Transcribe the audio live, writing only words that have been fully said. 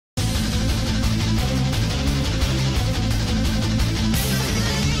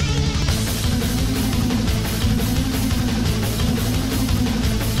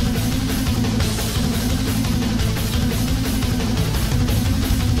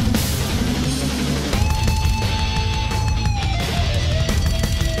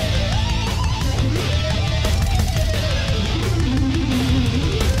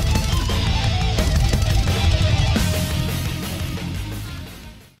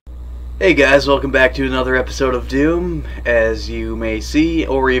Hey guys, welcome back to another episode of Doom. As you may see,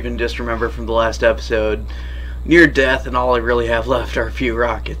 or even just remember from the last episode, near death, and all I really have left are a few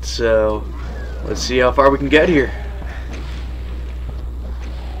rockets, so let's see how far we can get here.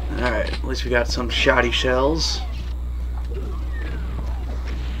 Alright, at least we got some shoddy shells.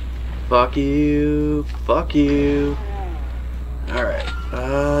 Fuck you, fuck you. Alright,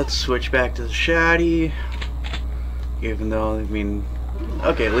 let's switch back to the shoddy. Even though, I mean,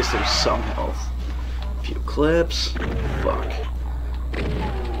 okay, at least there's some health. A few clips. Fuck.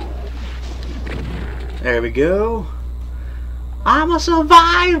 There we go. I'm a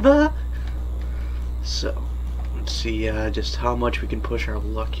survivor! So, let's see just how much we can push our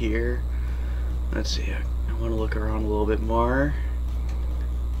luck here. Let's see, I want to look around a little bit more.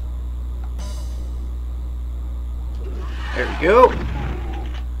 There we go.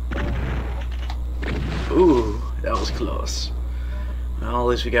 Ooh, that was close. Well, at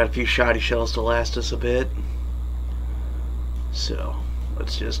least we got a few shoddy shells to last us a bit. So,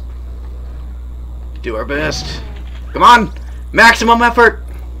 let's just do our best. Come on! Maximum effort!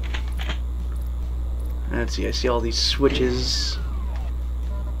 Let's see, I see all these switches.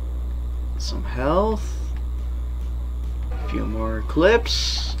 Some health. A few more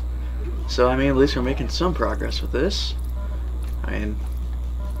clips. So, I mean, at least we're making some progress with this. I mean,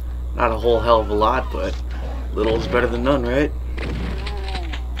 not a whole hell of a lot, but little is better than none, right?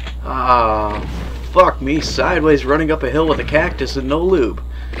 Ah, fuck me, sideways running up a hill with a cactus and no lube.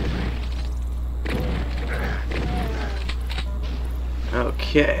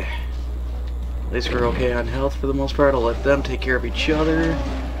 Okay. At least we're okay on health for the most part. I'll let them take care of each other.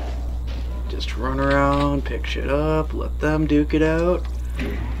 Just run around, pick shit up, let them duke it out.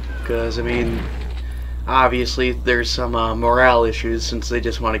 Because, I mean, obviously there's some morale issues since they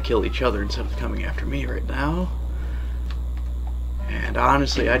just want to kill each other instead of coming after me right now. And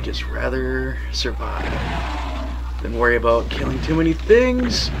honestly, I'd just rather survive than worry about killing too many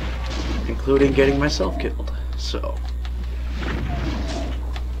things, including getting myself killed. So,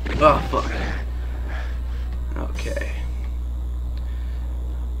 oh fuck. Okay.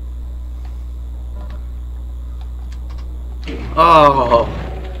 Oh,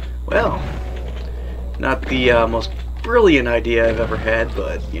 well, not the most brilliant idea I've ever had,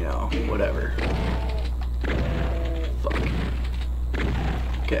 but you know, whatever. Fuck.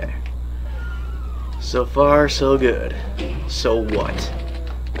 Okay. So far, so good. So what?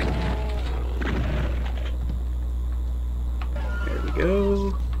 There we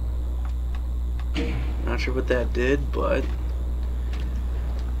go. Not sure what that did, but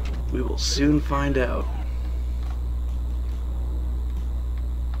we will soon find out.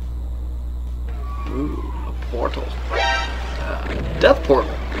 Ooh, a portal. Death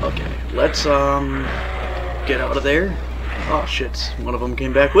portal. Okay, let's get out of there. Oh shit, one of them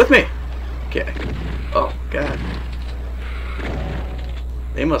came back with me. Okay. Oh god.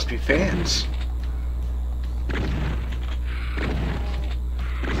 They must be fans.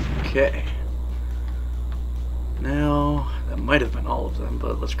 Okay. Now, that might have been all of them,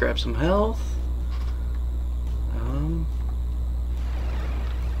 but let's grab some health.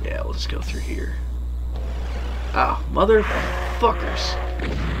 Yeah, we'll just go through here. Ah, motherfuckers.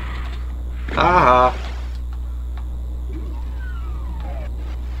 Ah.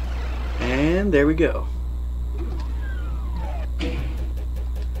 And there we go.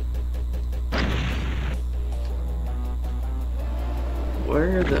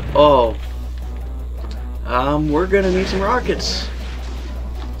 Where the... Oh. We're gonna need some rockets.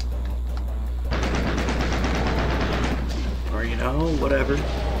 Or, you know, whatever.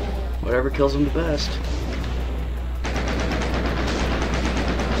 Whatever kills them the best.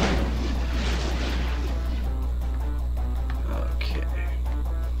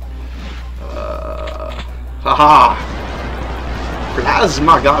 Haha!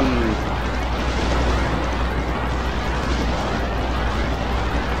 Plasma gun!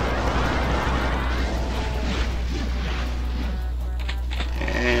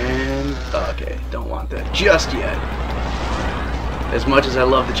 And... okay, don't want that just yet. As much as I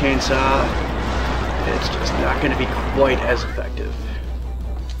love the chainsaw, it's just not going to be quite as effective.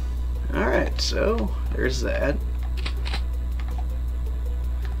 Alright, so there's that.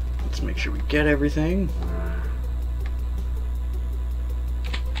 Let's make sure we get everything.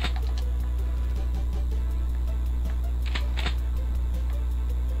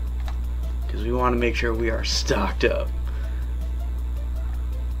 We want to make sure we are stocked up.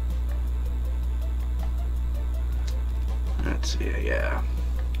 Let's see, yeah.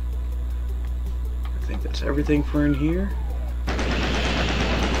 I think that's everything for in here.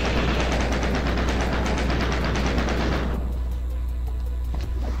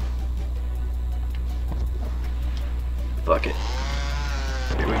 Fuck it.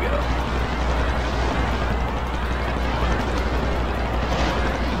 Here we go.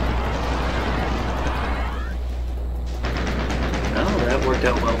 Oh, that worked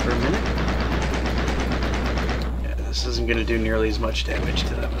out well for a minute. Yeah, this isn't going to do nearly as much damage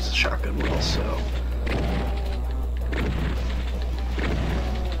to them as a shotgun will, so...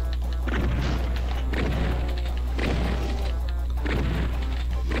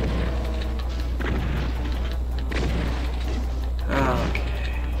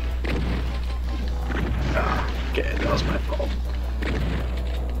 Okay, that was my fault.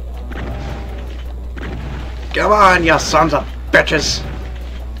 Come on, you sons of bitches!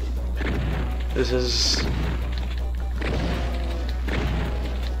 This is...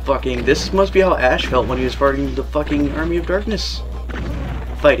 fucking... This must be how Ash felt when he was fighting the fucking Army of Darkness.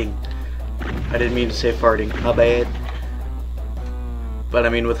 Fighting. I didn't mean to say farting. My bad. But I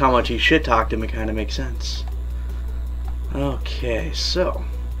mean, with how much he shit-talked him, it kind of makes sense. Okay, so...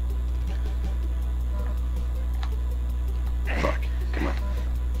 Fuck. Come on.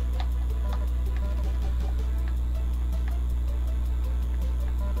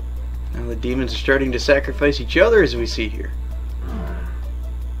 Now the demons are starting to sacrifice each other, as we see here.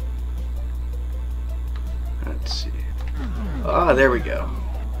 Let's see. Ah, there we go.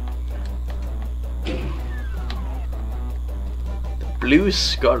 The blue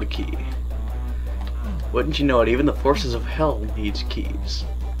skull key. Wouldn't you know it, even the forces of hell needs keys.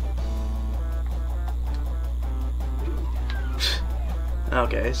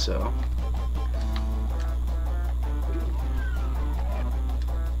 Okay, so...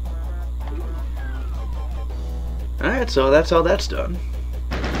 Alright, so that's how that's done.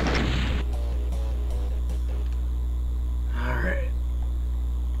 Alright.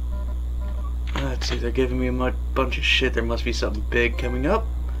 Let's see, they're giving me a bunch of shit. There must be something big coming up.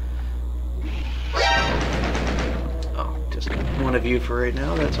 Oh, just one of you for right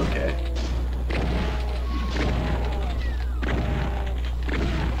now, that's okay.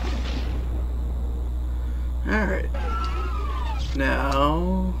 Alright.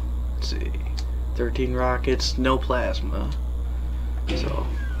 Now, let's see. 13 rockets, no plasma. So,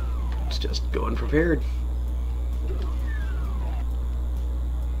 it's just going prepared.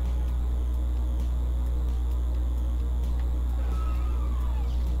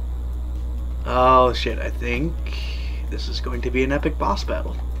 Oh shit, I think this is going to be an epic boss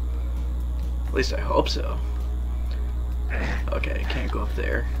battle. At least I hope so. Okay, can't go up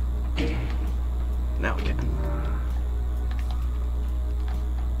there. Now we can.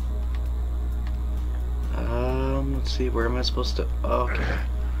 Let's see, where am I supposed to... Oh, okay.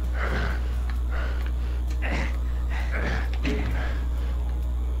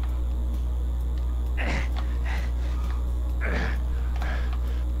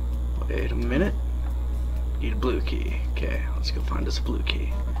 Wait a minute. Need a blue key. Okay, let's go find us a blue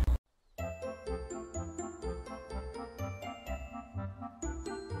key.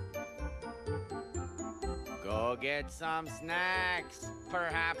 Go get some snacks.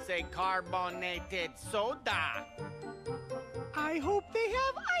 Perhaps a carbonated soda. I hope they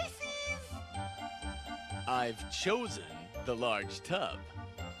have ices. I've chosen the large tub.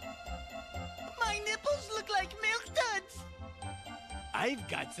 My nipples look like milk duds. I've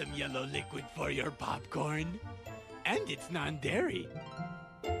got some yellow liquid for your popcorn. And it's non-dairy.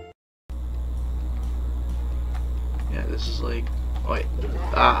 Yeah, this is like... Wait.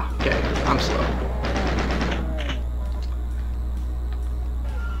 Ah, okay. I'm slow.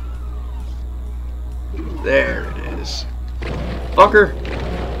 There it is. Fucker!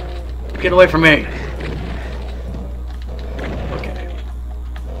 Get away from me! Okay.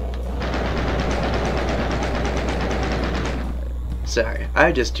 Sorry,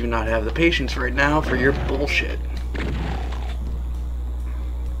 I just do not have the patience right now for your bullshit.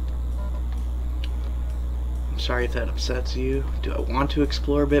 I'm sorry if that upsets you. Do I want to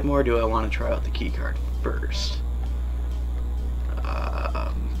explore a bit more, or do I want to try out the keycard first?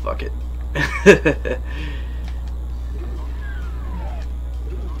 Fuck it.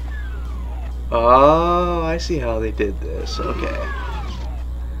 Oh, I see how they did this. Okay.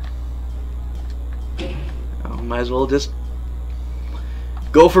 Oh, might as well just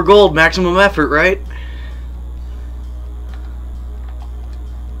go for gold, maximum effort, right?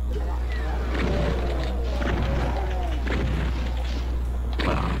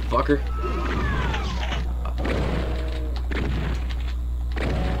 Ah, fucker.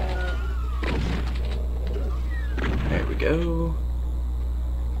 There we go.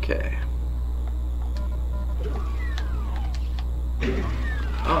 Okay.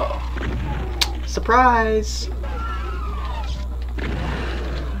 Oh. Surprise!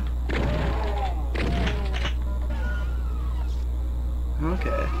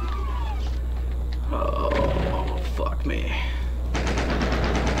 Okay. Oh, fuck me.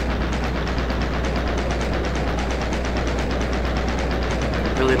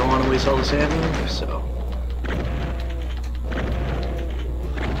 I really don't want to waste all this ammo, so...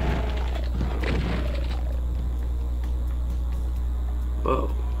 Whoa.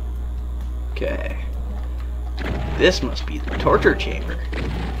 Okay. This must be the torture chamber.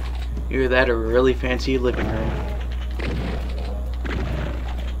 Either that or a really fancy living room.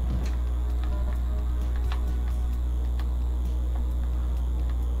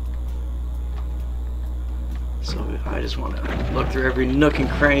 So I just want to look through every nook and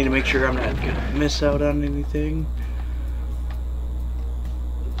cranny to make sure I'm not going to miss out on anything.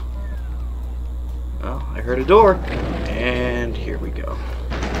 Well, I heard a door, and here we go.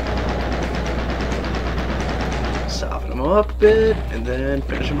 Soften them up a bit, and then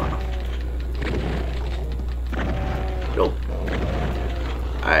finish them off. Nope.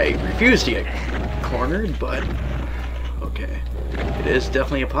 I refuse to get cornered, but okay. It is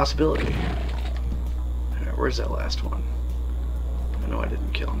definitely a possibility. Alright, where's that last one? I know I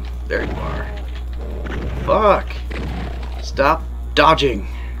didn't kill him. There you are. Fuck! Stop dodging!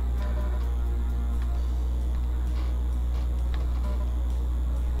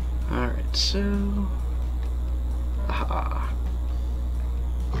 Alright, so... Aha.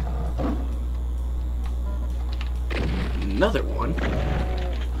 Another one?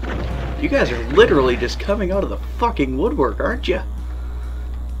 You guys are literally just coming out of the fucking woodwork, aren't you?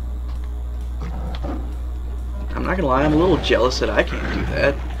 I'm not gonna lie, I'm a little jealous that I can't do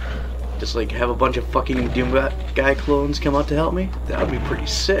that. Just like have a bunch of fucking Doombot guy clones come out to help me? That would be pretty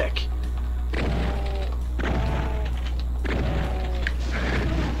sick.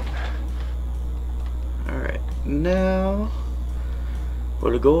 Alright, now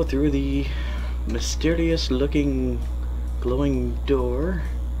we'll go through the mysterious looking glowing door.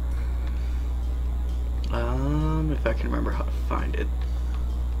 If I can remember how to find it.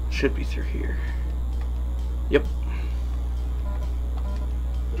 Should be through here. Yep.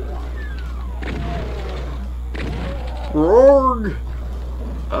 Roar!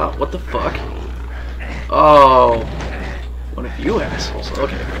 What the fuck? Oh, one of you assholes.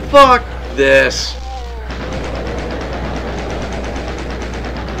 Okay, fuck this.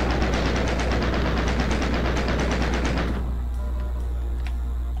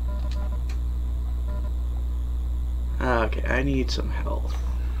 Okay, I need some health.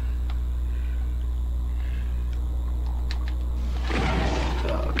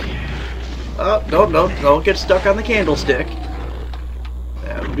 Okay. Oh, no, don't get stuck on the candlestick.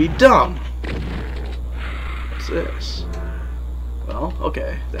 That would be dumb. What's this? Well,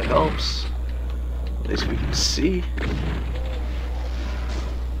 okay, that helps. At least we can see.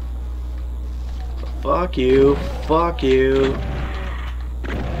 Fuck you. Fuck you.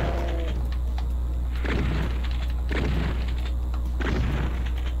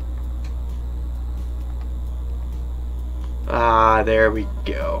 Ah, there we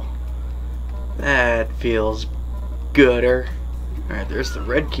go. That feels gooder. Alright, there's the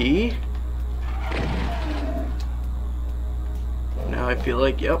red key. Now I feel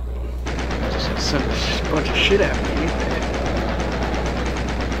like, yep, just got sent a bunch of shit after me.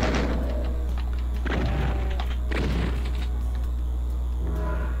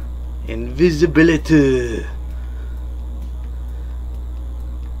 Invisibility.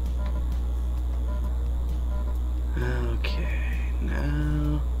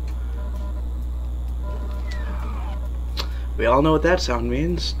 We all know what that sound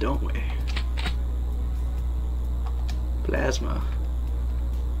means, don't we? Plasma.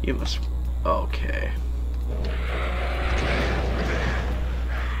 You must... Okay.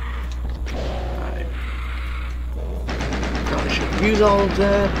 I probably should use all of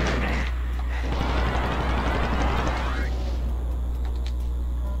that.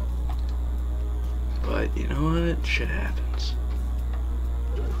 But, you know what? Shit happens.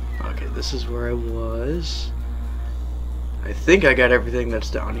 Okay, this is where I was. I think I got everything that's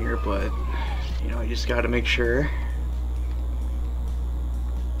down here, but, you know, I just gotta make sure.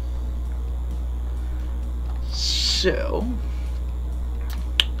 So,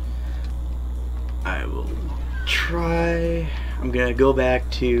 I will try. I'm gonna go back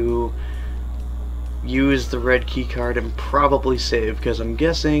to use the red key card and probably save, because I'm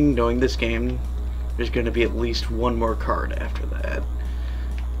guessing, knowing this game, there's gonna be at least one more card after that.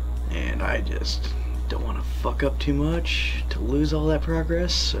 And I just don't want to fuck up too much to lose all that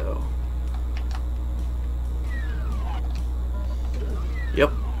progress, so...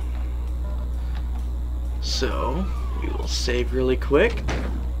 Yep. So, we will save really quick.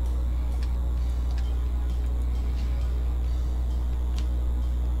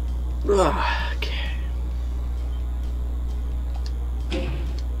 Okay.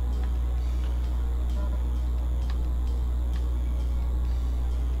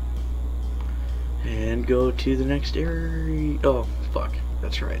 And go to the next area. Oh, fuck.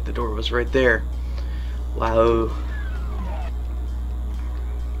 That's right. The door was right there. Wow.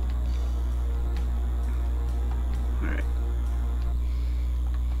 Alright.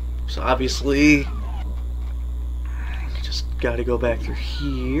 So obviously, just gotta go back through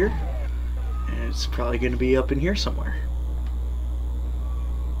here. And it's probably gonna be up in here somewhere.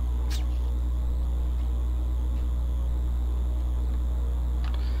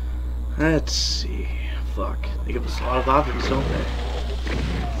 Let's see. Fuck. They give us a lot of options, don't they?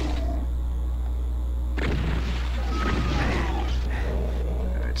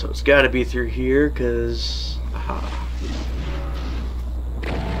 Alright, so it's gotta be through here, because... Aha.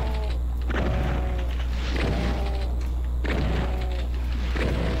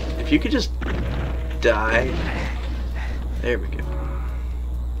 If you could just die. There we go.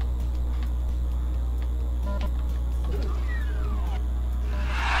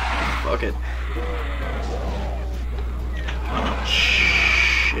 Fuck it.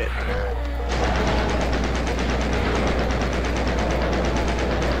 Shit.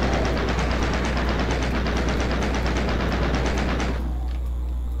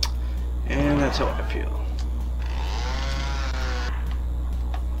 And that's how I feel.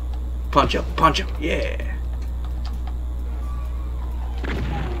 Punch him, yeah.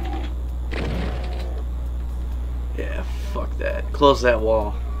 Yeah, fuck that. Close that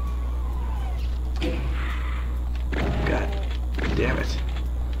wall. God damn it.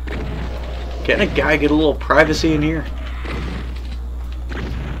 Can't a guy get a little privacy in here?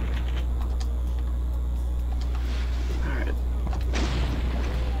 Alright.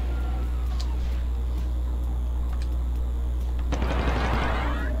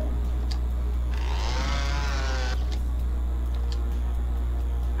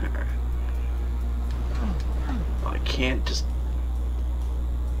 Alright. Well, I can't just...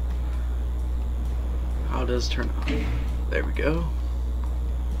 How does it turn on? There we go.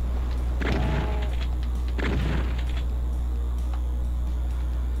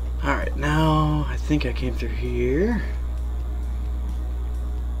 Alright, now I think I came through here.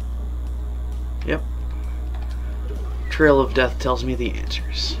 Yep. Trail of Death tells me the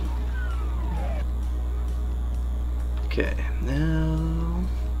answers. Okay, now...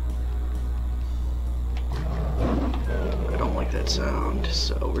 I don't like that sound,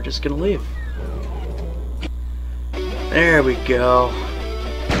 so we're just gonna leave. There we go.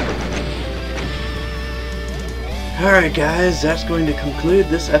 Alright guys, that's going to conclude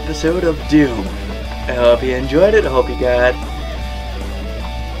this episode of Doom. I hope you enjoyed it. I hope you got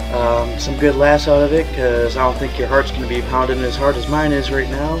some good laughs out of it, because I don't think your heart's going to be pounding as hard as mine is right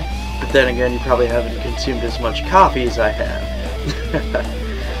now. But then again, you probably haven't consumed as much coffee as I have.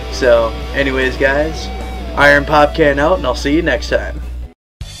 So, anyways guys, Iron Popcan out, and I'll see you next time.